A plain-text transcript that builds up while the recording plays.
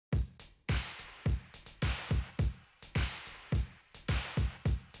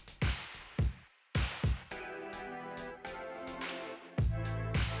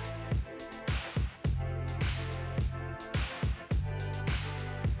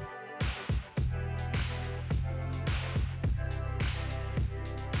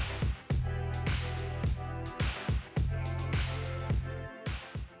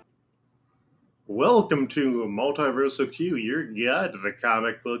Welcome to Multiversal Q, your guide to the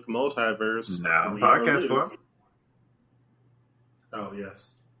comic book multiverse. Now, We are podcast Luke. form. Oh,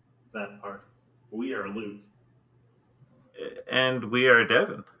 yes, that part. We are Luke. And we are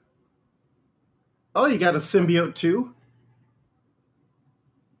Devin. Oh, you got a symbiote too?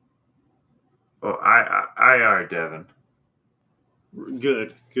 Well, I are Devin.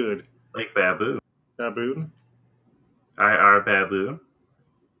 Good. Like Baboon. Baboon? I are Baboon.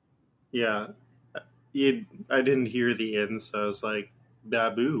 Yeah. I didn't hear the end, so I was like,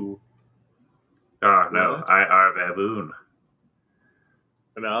 Baboo. Oh, no, What? I are Baboon.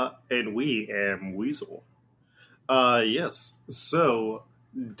 And we am Weasel. Yes. So,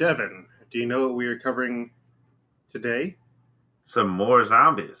 Devin, do you know what we are covering today? Some more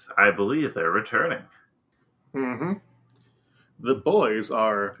zombies. I believe they're returning. Mm-hmm. The boys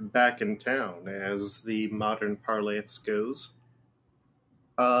are back in town, as the modern parlance goes.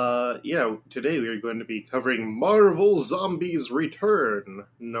 Today we are going to be covering Marvel Zombies Return,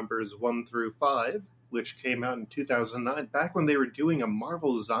 numbers 1 through 5, which came out in 2009, back when they were doing a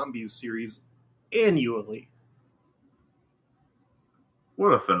Marvel Zombies series annually.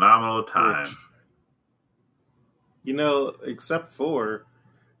 What a phenomenal time. Which, except for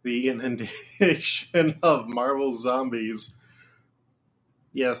the inundation of Marvel Zombies,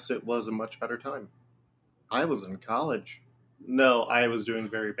 yes, it was a much better time. I was in college. No, I was doing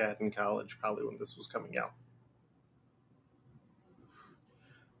very bad in college, probably when this was coming out.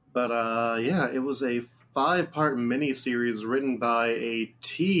 But it was a 5-part miniseries written by a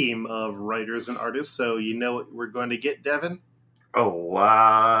team of writers and artists. So you know what we're going to get, Devin? A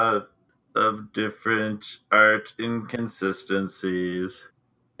lot of different art inconsistencies.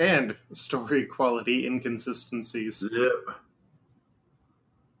 And story quality inconsistencies.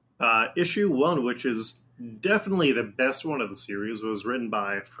 Yep. Issue 1, which is definitely the best one of the series, was written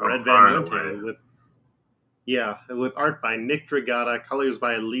by Fred far Van and Lente away. with art by Nick Dragata, colors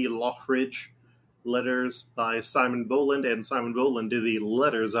by Lee Lockridge, letters by Simon Boland, and Simon Boland did the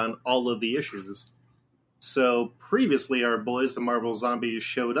letters on all of the issues. So previously, our boys, the Marvel Zombies,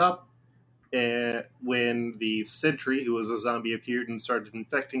 showed up when the Sentry, who was a zombie, appeared and started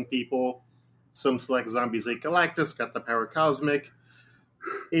infecting people. Some select zombies ate Galactus, got the power cosmic,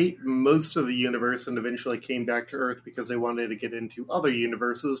 ate most of the universe, and eventually came back to Earth because they wanted to get into other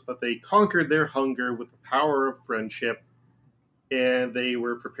universes, but they conquered their hunger with the power of friendship, and they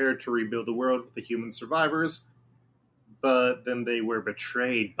were prepared to rebuild the world with the human survivors, but then they were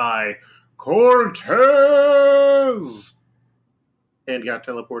betrayed by Cortez and got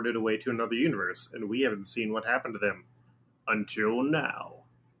teleported away to another universe, and we haven't seen what happened to them until now.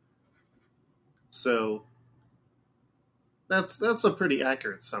 So that's a pretty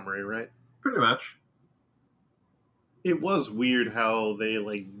accurate summary, right? Pretty much. It was weird how they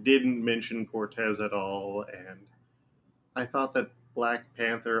didn't mention Cortez at all, and I thought that Black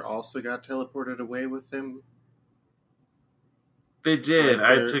Panther also got teleported away with them. They did.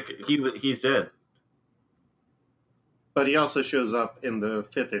 He's dead. But he also shows up in the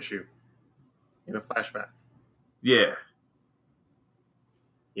 5th issue in a flashback. Yeah.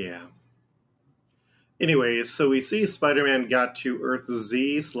 Yeah. Anyways, so we see Spider-Man got to Earth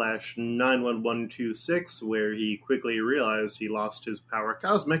Z/91126, where he quickly realized he lost his power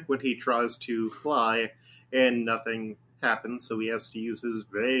cosmic when he tries to fly, and nothing happens, so he has to use his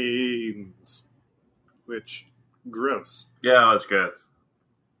veins. Which, gross. Yeah, it's gross.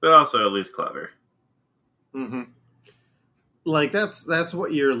 But also at least clever. Mm-hmm. That's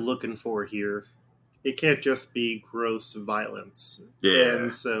what you're looking for here. It can't just be gross violence. Yeah.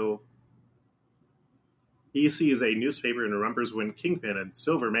 And so he sees a newspaper and remembers when Kingpin and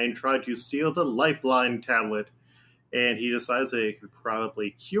Silvermane tried to steal the Lifeline tablet, and he decides that it could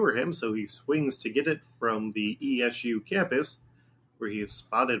probably cure him, so he swings to get it from the ESU campus, where he is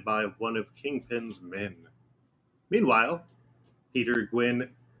spotted by one of Kingpin's men. Meanwhile, Peter, Gwen,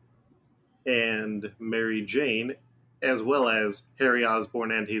 and Mary Jane, as well as Harry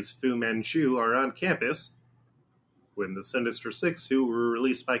Osborn and his Fu Manchu, are on campus when the Sinister Six, who were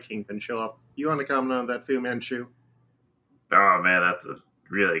released by Kingpin, show up. You want to comment on that Fu Manchu? Oh man, that's a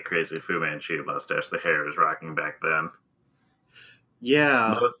really crazy Fu Manchu mustache the hair was rocking back then.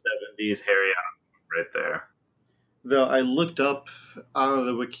 Yeah. Most 70s Harry Osborn right there. Though I looked up on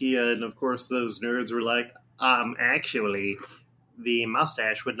the Wikia, and of course those nerds were like, actually, the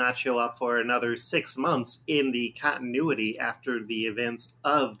mustache would not show up for another 6 months in the continuity after the events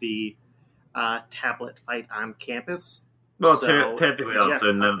of the tablet fight on campus. Well, technically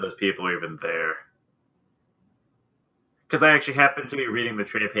also none of those people were even there. Because I actually happened to be reading the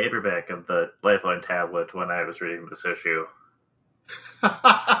trade paperback of the Lifeline tablet when I was reading this issue.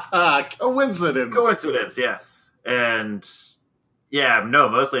 Coincidence. Coincidence, yes. And yeah, no,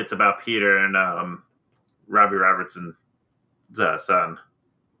 mostly it's about Peter and Robbie Robertson's son.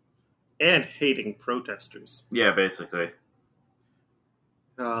 And hating protesters. Yeah, basically.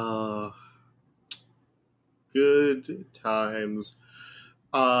 Good times.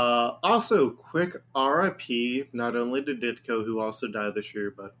 Also, quick RIP, not only to Ditko, who also died this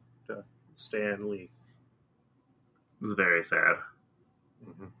year, but Stan Lee. It was very sad.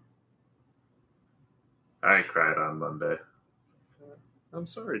 Mm-hmm. I cried on Monday. I'm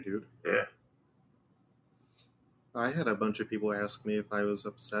sorry, dude. Yeah. I had a bunch of people ask me if I was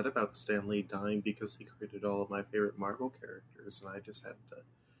upset about Stan Lee dying because he created all of my favorite Marvel characters, and I just had to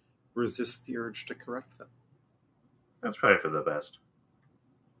resist the urge to correct them. That's probably for the best.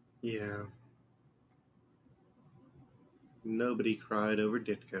 Yeah. Nobody cried over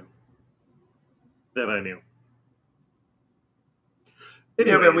Ditko. That I knew.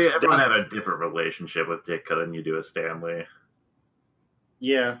 Anyways, yeah, but everyone had a different relationship with Ditko than you do with Stan Lee.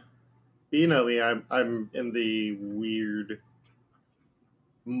 Yeah. You know me, I'm in the weird,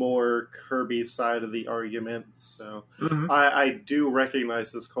 more Kirby side of the argument, so I do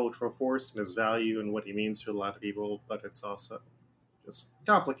recognize his cultural force and his value and what he means to a lot of people, but it's also just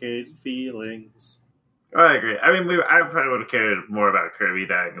complicated feelings. I agree. I mean, I probably would have cared more about Kirby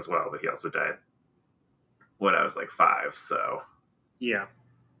dying as well, but he also died when I was like 5, so... Yeah.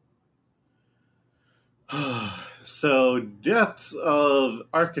 So, deaths of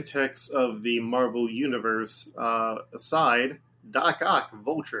architects of the Marvel Universe aside, Doc Ock,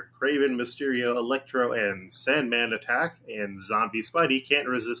 Vulture, Kraven, Mysterio, Electro, and Sandman attack, and Zombie Spidey can't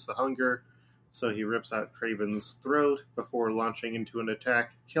resist the hunger, so he rips out Kraven's throat before launching into an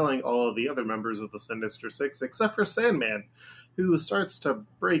attack, killing all of the other members of the Sinister Six, except for Sandman, who starts to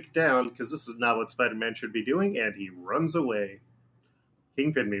break down because this is not what Spider-Man should be doing, and he runs away.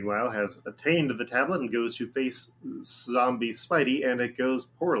 Kingpin, meanwhile, has attained the tablet and goes to face Zombie Spidey, and it goes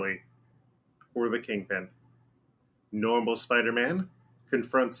poorly for the Kingpin. Normal Spider-Man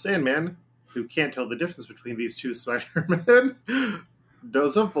confronts Sandman, who can't tell the difference between these two Spider-Men,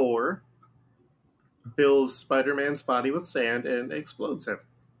 does a vor, fills Spider-Man's body with sand, and explodes him.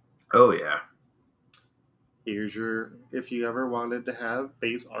 Oh, yeah. Here's your, if you ever wanted to have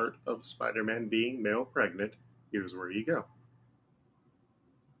base art of Spider-Man being male pregnant, here's where you go.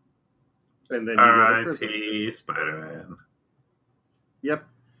 And then you go to prison. Spider-Man. Yep.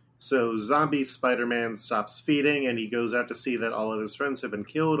 So zombie Spider-Man stops feeding, and he goes out to see that all of his friends have been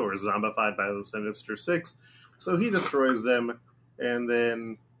killed or zombified by the Sinister Six. So he destroys them, and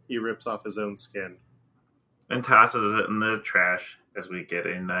then he rips off his own skin. And tosses it in the trash as we get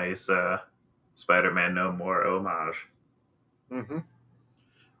a nice Spider-Man No More homage. Mm-hmm.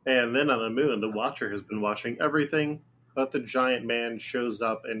 And then on the moon, the Watcher has been watching everything, but the giant man shows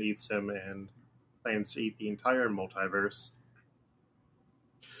up and eats him and plans to eat the entire multiverse.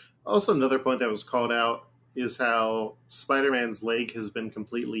 Also, another point that was called out is how Spider-Man's leg has been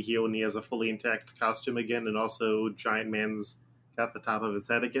completely healed and he has a fully intact costume again, and also Giant Man's got the top of his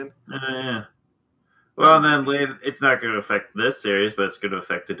head again. Yeah. Well, and then it's not going to affect this series, but it's going to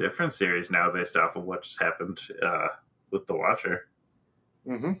affect a different series now based off of what's happened with the Watcher.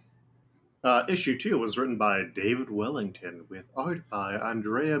 Mm-hmm. Issue 2 was written by David Wellington, with art by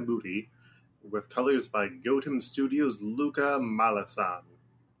Andrea Muti, with colors by Gotham Studios' Luca Malasan.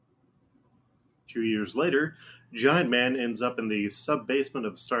 2 years later, Giant Man ends up in the sub-basement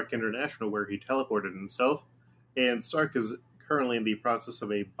of Stark International where he teleported himself, and Stark is currently in the process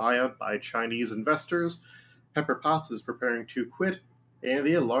of a buyout by Chinese investors. Pepper Potts is preparing to quit, and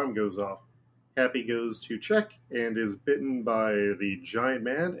the alarm goes off. Happy goes to check and is bitten by the Giant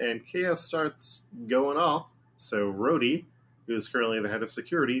Man, and chaos starts going off, so Rhodey, who is currently the head of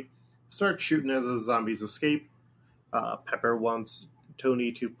security, starts shooting as the zombies escape. Pepper wants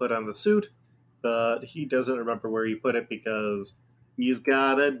Tony to put on the suit, but he doesn't remember where he put it because he's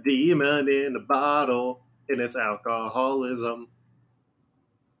got a demon in a bottle, and it's alcoholism.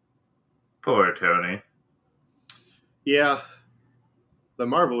 Poor Tony. Yeah. The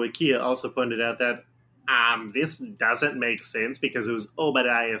Marvel Wikia also pointed out that this doesn't make sense because it was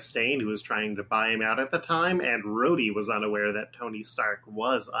Obadiah Stane who was trying to buy him out at the time, and Rhodey was unaware that Tony Stark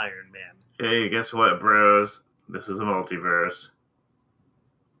was Iron Man. Hey, guess what, bros? This is a multiverse.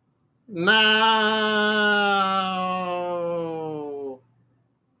 No!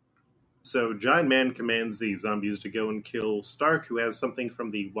 So Giant Man commands the zombies to go and kill Stark, who has something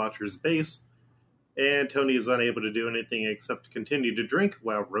from the Watcher's base, and Tony is unable to do anything except continue to drink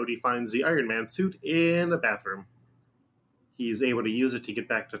while Rhodey finds the Iron Man suit in a bathroom. He's able to use it to get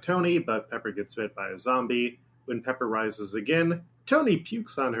back to Tony, but Pepper gets bit by a zombie. When Pepper rises again, Tony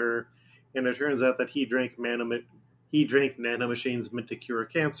pukes on her, and it turns out that he drank nanomachines meant to cure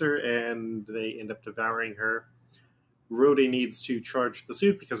cancer, and they end up devouring her. Rhodey needs to charge the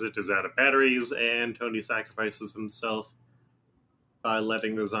suit because it is out of batteries, and Tony sacrifices himself by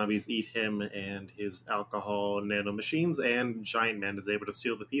letting the zombies eat him and his alcohol nanomachines, and Giant Man is able to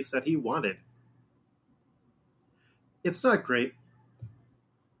steal the piece that he wanted. It's not great.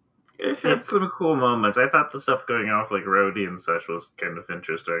 It had some cool moments. I thought the stuff going off like Rhodey and such was kind of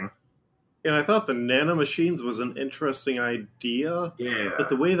interesting. And I thought the nanomachines was an interesting idea. Yeah. But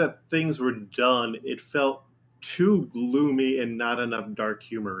the way that things were done, it felt too gloomy and not enough dark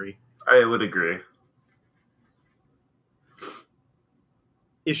humory. I would agree.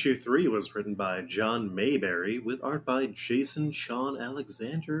 Issue 3 was written by John Mayberry, with art by Jason Sean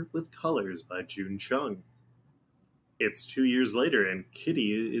Alexander, with colors by June Chung. It's 2 years later, and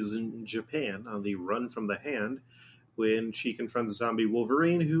Kitty is in Japan on the run from the Hand when she confronts zombie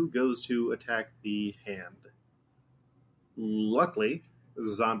Wolverine, who goes to attack the Hand. Luckily,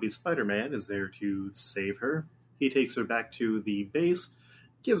 zombie Spider-Man is there to save her. He takes her back to the base,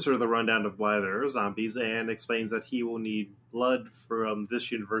 gives her the rundown of why there are zombies, and explains that he will need blood from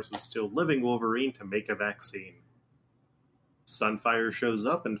this universe's still living Wolverine to make a vaccine. Sunfire shows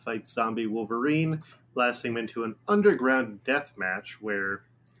up and fights zombie Wolverine, blasting him into an underground death match where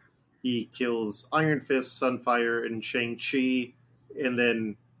he kills Iron Fist, Sunfire, and Shang-Chi, and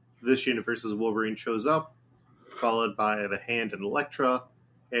then this universe's Wolverine shows up, followed by the Hand and Elektra,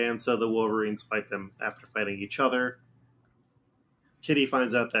 and so the Wolverines fight them after fighting each other. Kitty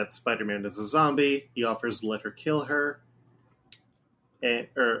finds out that Spider-Man is a zombie. He offers to let her kill her.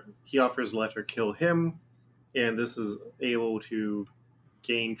 He offers to let her kill him, and this is able to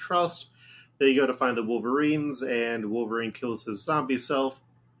gain trust. They go to find the Wolverines, and Wolverine kills his zombie self,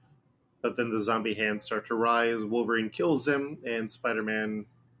 but then the zombie hands start to rise. Wolverine kills him, and Spider-Man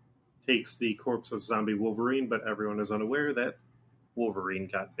takes the corpse of zombie Wolverine, but everyone is unaware that Wolverine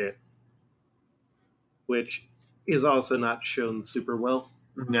got bit, which is also not shown super well.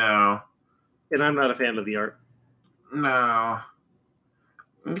 No. And I'm not a fan of the art. No.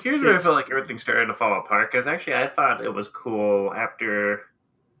 And here's where I feel like everything started to fall apart, because actually I thought it was cool after...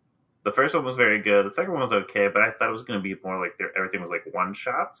 The first one was very good, the second one was okay, but I thought it was going to be more like everything was like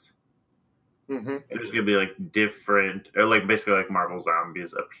one-shots. Mm-hmm. It was going to be like different, or like basically like Marvel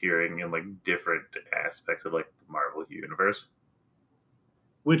Zombies appearing in like different aspects of like the Marvel universe.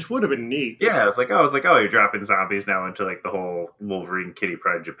 Which would have been neat. Yeah, I was like, you're dropping zombies now into like the whole Wolverine Kitty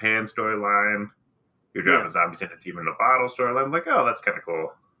Pryde Japan storyline. You're dropping zombies into Demon in a Bottle storyline. I'm like, oh, that's kind of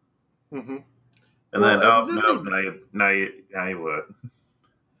cool. Mm-hmm. And now you would.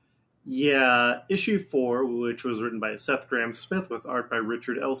 Yeah, issue 4, which was written by Seth Grahame-Smith with art by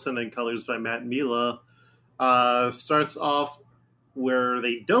Richard Elson and colors by Matt Mila, starts off where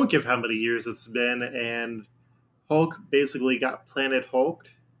they don't give how many years it's been, and Hulk basically got Planet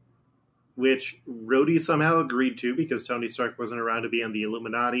Hulked, which Rhodey somehow agreed to because Tony Stark wasn't around to be on the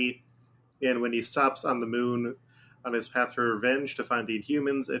Illuminati. And when he stops on the moon on his path to revenge to find the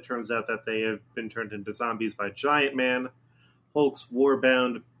Inhumans, it turns out that they have been turned into zombies by Giant Man. Hulk's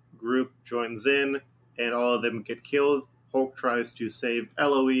warbound group joins in, and all of them get killed. Hulk tries to save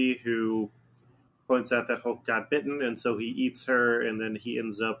Eloise, who points out that Hulk got bitten, and so he eats her, and then he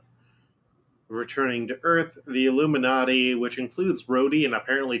ends up returning to Earth. The Illuminati, which includes Rhodey and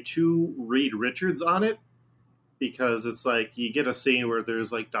apparently 2 Reed Richards on it, because it's like you get a scene where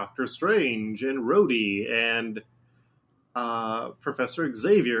there's like Doctor Strange and Rhodey and Professor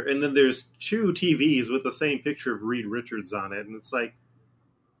Xavier, and then there's 2 TVs with the same picture of Reed Richards on it, and it's like,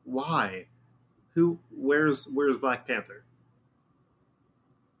 why? Where's Black Panther?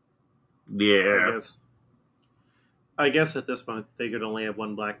 Yeah. I guess at this point they could only have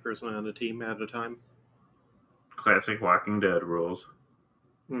 1 black person on a team at a time. Classic Walking Dead rules.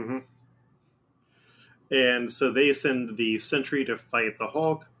 Mm-hmm. And so they send the Sentry to fight the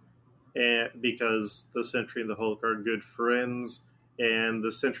Hulk, because the Sentry and the Hulk are good friends, and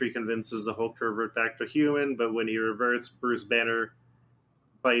the Sentry convinces the Hulk to revert back to human, but when he reverts, Bruce Banner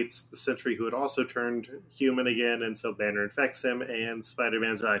fights the Sentry, who had also turned human again, and so Banner infects him, and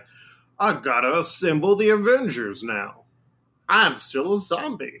Spider-Man's like, I gotta assemble the Avengers now. I'm still a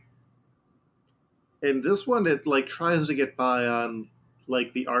zombie. And this one, it like tries to get by on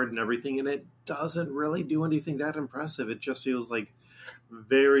like the art and everything, and it doesn't really do anything that impressive. It just feels like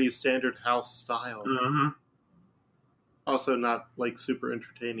very standard house style. Mm-hmm. Also not like super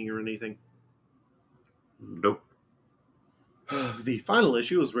entertaining or anything. Nope. The final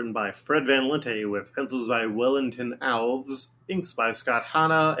issue was written by Fred Van Lente with pencils by Wellington Alves, inks by Scott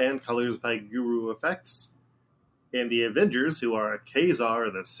Hanna, and colors by Guru Effects. And the Avengers, who are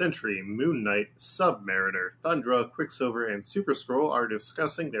Kazar, the Sentry, Moon Knight, Submariner, Thundra, Quicksilver, and Super Skrull, are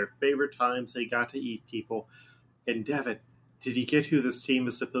discussing their favorite times they got to eat people. And Devin, did you get who this team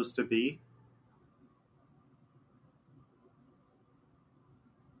is supposed to be?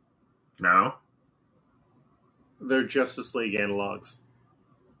 No. They're Justice League analogs.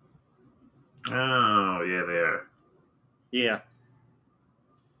 Oh, yeah, they are. Yeah.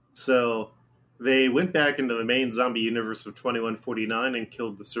 So they went back into the main zombie universe of 2149 and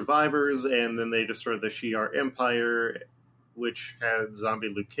killed the survivors, and then they destroyed the Shi'ar Empire, which had zombie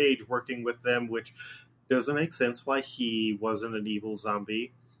Luke Cage working with them, which doesn't make sense why he wasn't an evil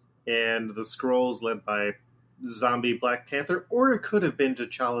zombie. And the Skrulls led by zombie Black Panther, or it could have been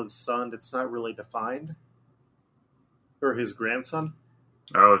T'Challa's son. It's not really defined. Or his grandson.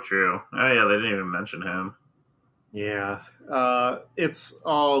 Oh, true. Oh, yeah, they didn't even mention him. Yeah. It's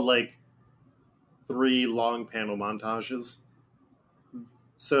all like 3 long panel montages.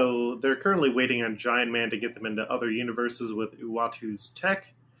 So they're currently waiting on Giant Man to get them into other universes with Uatu's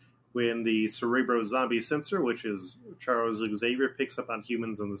tech. When the Cerebro Zombie sensor, which is Charles Xavier, picks up on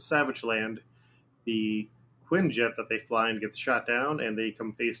humans in the Savage Land, the Quinjet that they fly in gets shot down, and they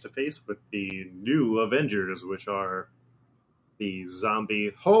come face to face with the new Avengers, which are the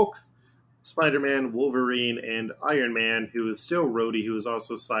zombie Hulk, Spider-Man, Wolverine, and Iron Man, who is still Rhodey, who is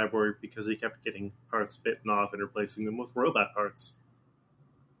also Cyborg because he kept getting parts bitten off and replacing them with robot parts.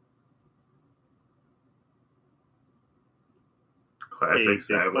 Classic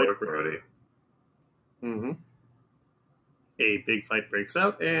Cyborg Rhodey. Mm-hmm. A big fight breaks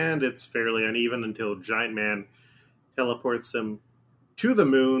out, and it's fairly uneven until Giant Man teleports him to the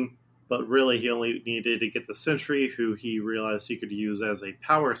moon, but really he only needed to get the Sentry, who he realized he could use as a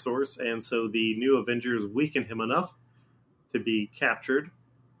power source, and so the new Avengers weaken him enough to be captured,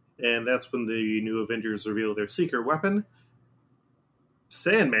 and that's when the new Avengers reveal their secret weapon,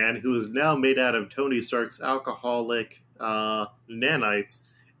 Sandman, who is now made out of Tony Stark's alcoholic nanites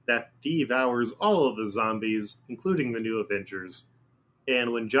that devours all of the zombies, including the new Avengers.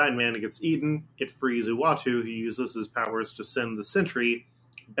 And when Giant Man gets eaten, it frees Uatu, who uses his powers to send the Sentry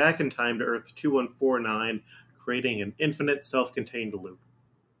back in time to Earth 2149, creating an infinite self-contained loop.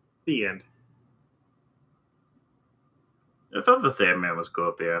 The end. I thought the Sandman was cool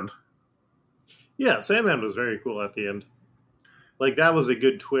at the end. Yeah, Sandman was very cool at the end. Like, that was a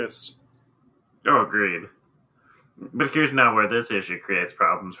good twist. Oh, agreed. But here's now where this issue creates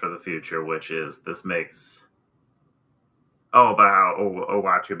problems for the future, which is this makes... Oh, about how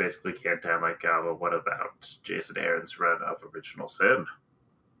Uatu basically can't die like Gaba. What about Jason Aaron's run of Original Sin?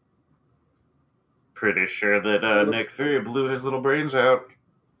 Pretty sure that Nick Fury blew his little brains out.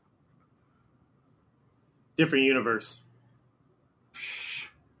 Different universe. Shh.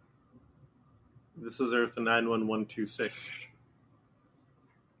 This is Earth 91126.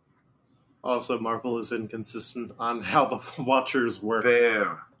 Also, Marvel is inconsistent on how the Watchers work.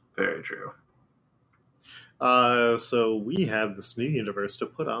 Bam. Very true. So we have this new universe to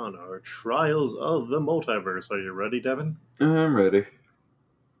put on our Trials of the Multiverse. Are you ready, Devin? I'm ready.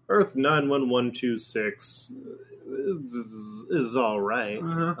 Earth 91126 is all right.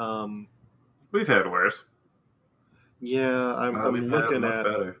 Mm-hmm. We've had worse. Yeah, I'm looking at...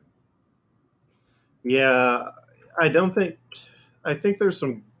 Better. Yeah, I think there's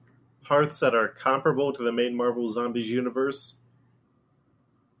some parts that are comparable to the main Marvel Zombies universe.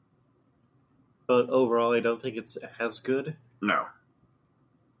 But overall, I don't think it's as good. No.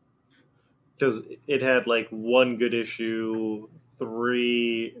 Because it had, like, 1 good issue,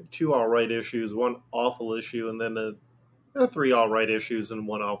 2 alright issues, 1 awful issue, and then 3 alright issues and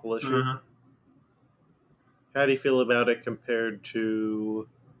 1 awful issue. Mm-hmm. How do you feel about it compared to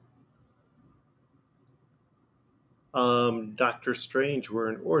Doctor Strange, were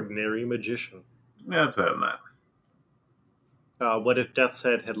an ordinary magician? Yeah, it's better than that. What if Death's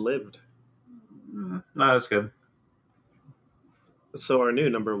Head had lived? No, that's good. So our new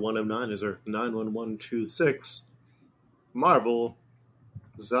number 109 is Earth 91126. Marvel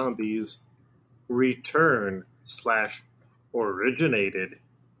Zombies Return / Originated.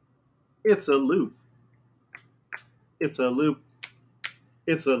 It's a loop. It's a loop.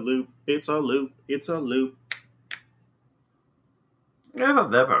 It's a loop. It's a loop. It's a loop. Yeah, I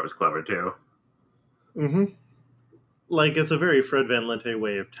thought that part was clever, too. Mm-hmm. Like, it's a very Fred Van Lente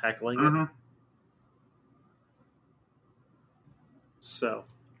way of tackling it. So,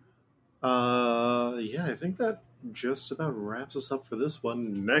 yeah, I think that just about wraps us up for this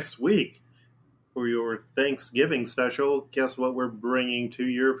one. Next week, for your Thanksgiving special, guess what we're bringing to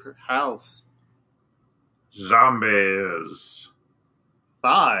your house? Zombies.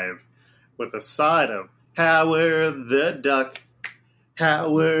 5, with a side of Howard the Duck.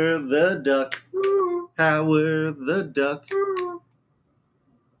 Howard the Duck. Howard the Duck.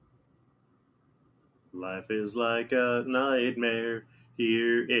 Life is like a nightmare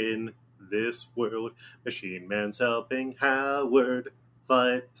here in this world. Machine Man's helping Howard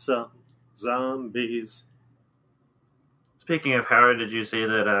fight some zombies. Speaking of Howard, did you see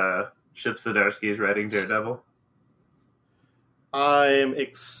that Chip Zdarsky is writing Daredevil? I'm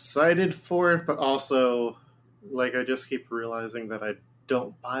excited for it, but also, like, I just keep realizing that I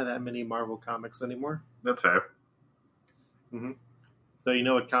don't buy that many Marvel comics anymore. That's fair. Mm-hmm. So you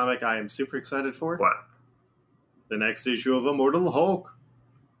know what comic I am super excited for? What? The next issue of Immortal Hulk.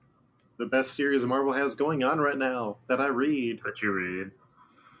 The best series Marvel has going on right now that I read. That you read.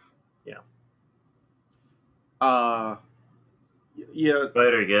 Yeah.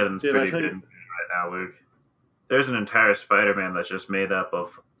 Spider-Geddon's pretty good right now, Luke. There's an entire Spider-Man that's just made up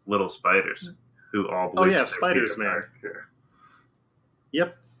of little spiders who all believe. Oh yeah, Spiders Man.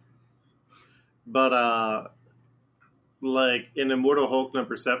 Yep. But like in Immortal Hulk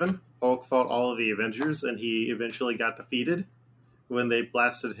number 7, Hulk fought all of the Avengers and he eventually got defeated when they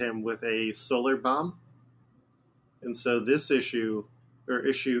blasted him with a solar bomb. And so this issue, or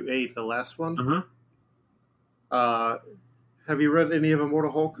issue 8, the last one. Mm-hmm. Have you read any of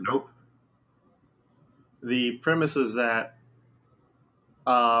Immortal Hulk? Nope. The premise is that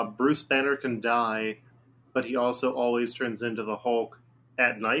Bruce Banner can die, but he also always turns into the Hulk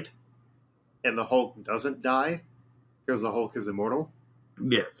at night, and the Hulk doesn't die because the Hulk is immortal.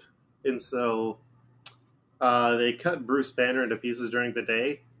 Yes. And so they cut Bruce Banner into pieces during the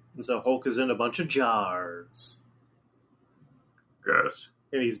day, and so Hulk is in a bunch of jars. Gross.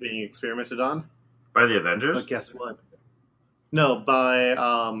 And he's being experimented on. By the Avengers? But guess what? No, by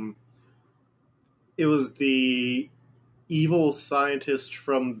it was the evil scientist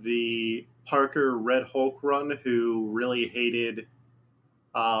from the Parker Red Hulk run who really hated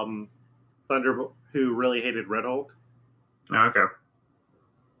who really hated Red Hulk. Oh, okay.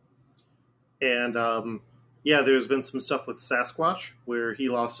 And yeah, there's been some stuff with Sasquatch where he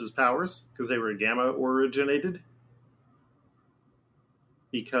lost his powers because they were gamma originated.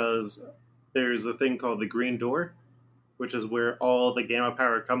 Because there's a thing called the Green Door, which is where all the gamma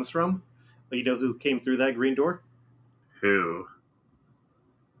power comes from. But you know who came through that green door? Who?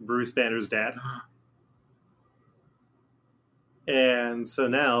 Bruce Banner's dad. And so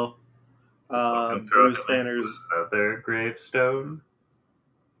now, Bruce Banner's... Another gravestone?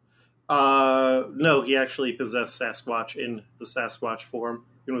 No, he actually possessed Sasquatch in the Sasquatch form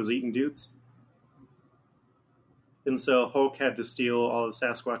and was eating dudes. And so Hulk had to steal all of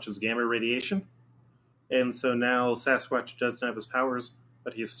Sasquatch's gamma radiation. And so now Sasquatch doesn't have his powers,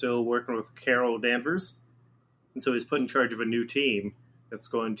 but he's still working with Carol Danvers. And so he's put in charge of a new team that's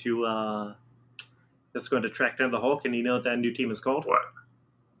going to track down the Hulk. And you know what that new team is called? What?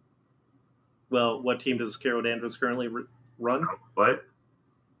 Well, what team does Carol Danvers currently run? What?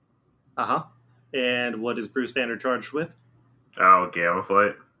 Uh-huh. And what is Bruce Banner charged with? Oh, Gamma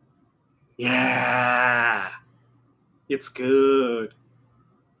Flight. Yeah! It's good.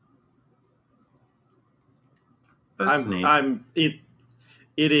 That's neat.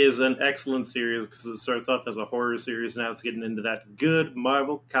 It is an excellent series because it starts off as a horror series. Now it's getting into that good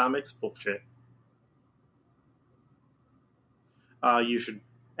Marvel Comics bullshit. You should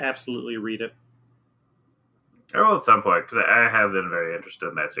absolutely read it. I will at some point because I have been very interested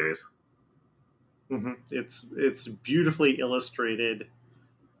in that series. Mm-hmm. It's beautifully illustrated,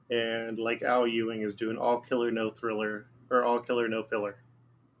 and like Al Ewing is doing all killer no thriller or all killer no filler.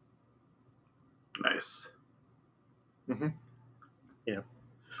 Nice. Mm-hmm. Yeah.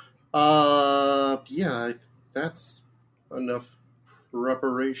 Yeah. That's enough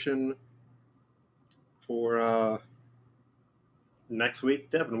preparation for next week.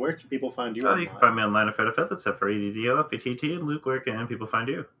 Devin, where can people find you? You can find me online at FedFed. That's FREDDOFETT. And Luke, where can people find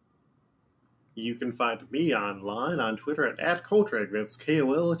you? You can find me online on Twitter at Koltreg. That's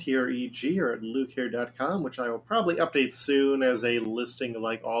KOLTREG, or at lukehere.com, which I will probably update soon as a listing of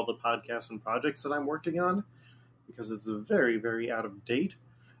like all the podcasts and projects that I'm working on, because it's very, very out of date.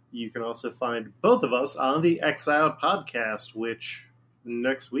 You can also find both of us on the Exiled podcast, which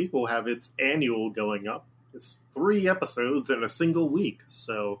next week will have its annual going up. It's 3 episodes in a single week,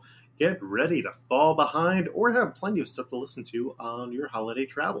 so get ready to fall behind or have plenty of stuff to listen to on your holiday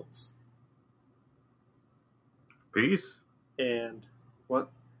travels. Peace. And what?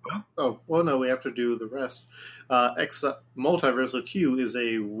 Oh, well, no, we have to do the rest. Multiversal Q is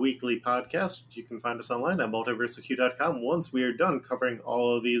a weekly podcast. You can find us online at multiversalq.com once we are done covering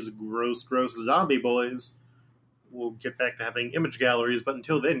all of these gross zombie boys. we'll get back to having image galleries, but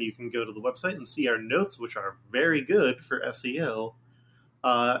until then, you can go to the website and see our notes, which are very good for SEO.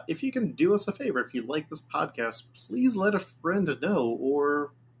 If you can do us a favor, if you like this podcast, please let a friend know,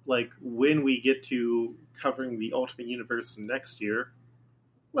 or like when we get to covering the Ultimate Universe next year,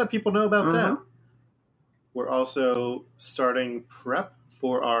 let people know about that. We're also starting prep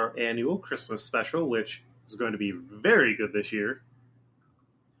for our annual Christmas special, which is going to be very good this year.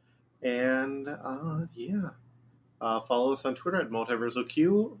 And follow us on Twitter at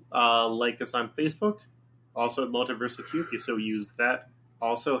MultiversalQ. Like us on Facebook, also at MultiversalQ if you so use that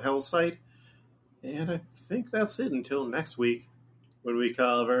also Hell's Site. And I think that's it until next week when we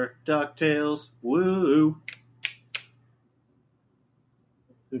cover DuckTales. Woo!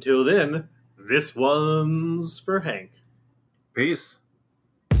 Until then, this one's for Hank. Peace.